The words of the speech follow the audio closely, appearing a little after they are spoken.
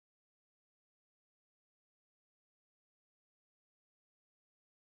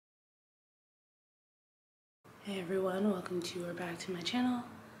Hey everyone, welcome to or back to my channel.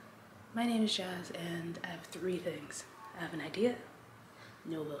 My name is Jazz and I have three things. I have an idea,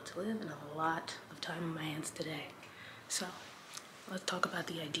 no will to live, and a lot of time on my hands today. So let's talk about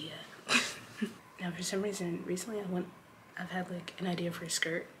the idea. Now for some reason recently I've had like an idea for a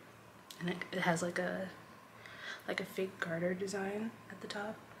skirt, and it has like a fake garter design at the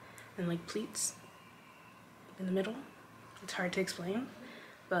top and like pleats in the middle. It's hard to explain,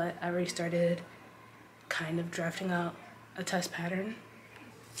 but I already started kind of drafting out a test pattern.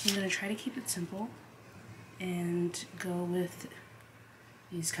 I'm gonna try to keep it simple and go with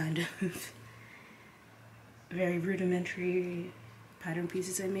these kind of very rudimentary pattern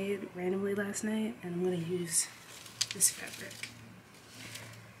pieces I made randomly last night, and I'm gonna use this fabric.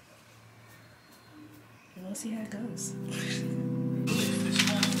 And we'll see how it goes.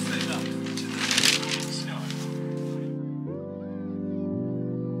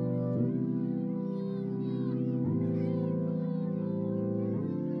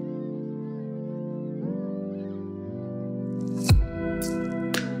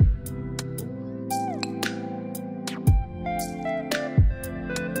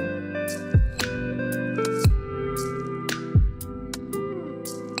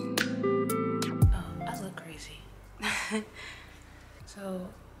 So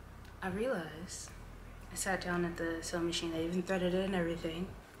I realized, I sat down at the sewing machine, I even threaded it and everything.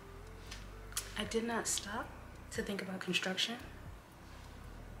 I did not stop to think about construction.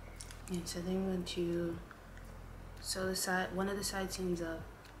 And so then I'm going to sew one of the side seams up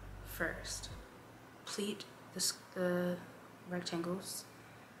first, pleat the rectangles,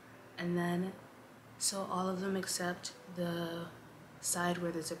 and then sew all of them except the side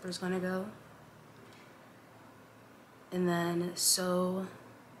where the zipper is going to go. And then sew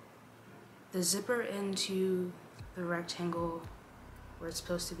the zipper into the rectangle where it's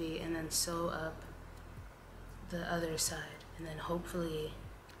supposed to be, and then sew up the other side, and then hopefully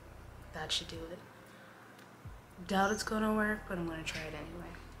that should do it. Doubt it's gonna work, but I'm gonna try it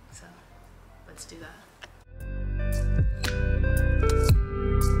anyway. So let's do that.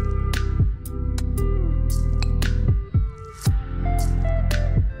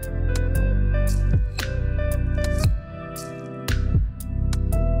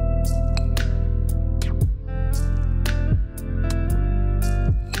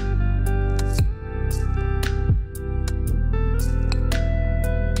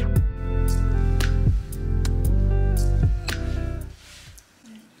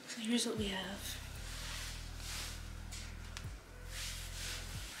 Here's what we have.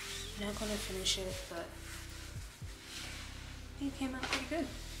 I'm not gonna finish it, but I think it came out pretty good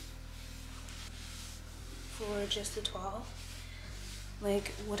for just the 12.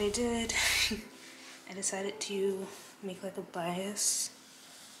 Like what I did, I decided to make like a bias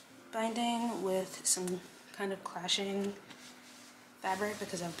binding with some kind of clashing fabric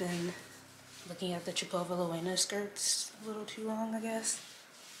because I've been looking at the Chopova Lowena skirts a little too long, I guess.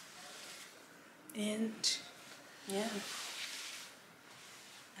 And yeah,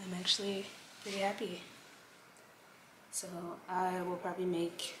 I'm actually pretty happy. So I will probably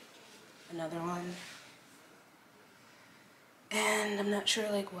make another one. And I'm not sure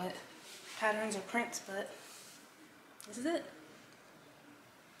like what patterns or prints, but this is it.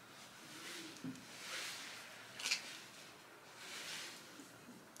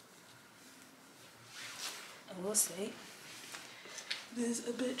 I will say it is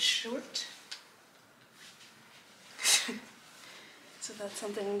a bit short. So that's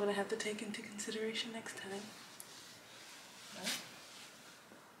something I'm gonna have to take into consideration next time. But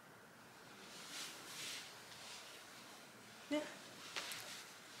yeah.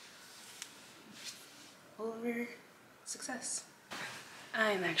 Over success.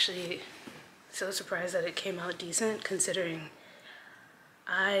 I'm actually so surprised that it came out decent considering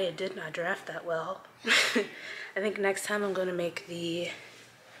I did not draft that well. I think next time I'm gonna make the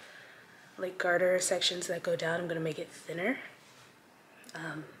like garter sections that go down, I'm gonna make it thinner.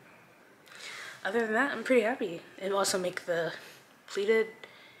 Other than that, I'm pretty happy. And also make the pleated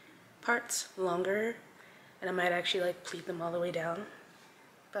parts longer, and I might actually like pleat them all the way down,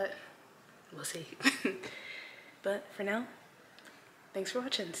 but we'll see. But for now, thanks for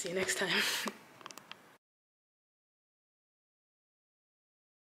watching. See you next time.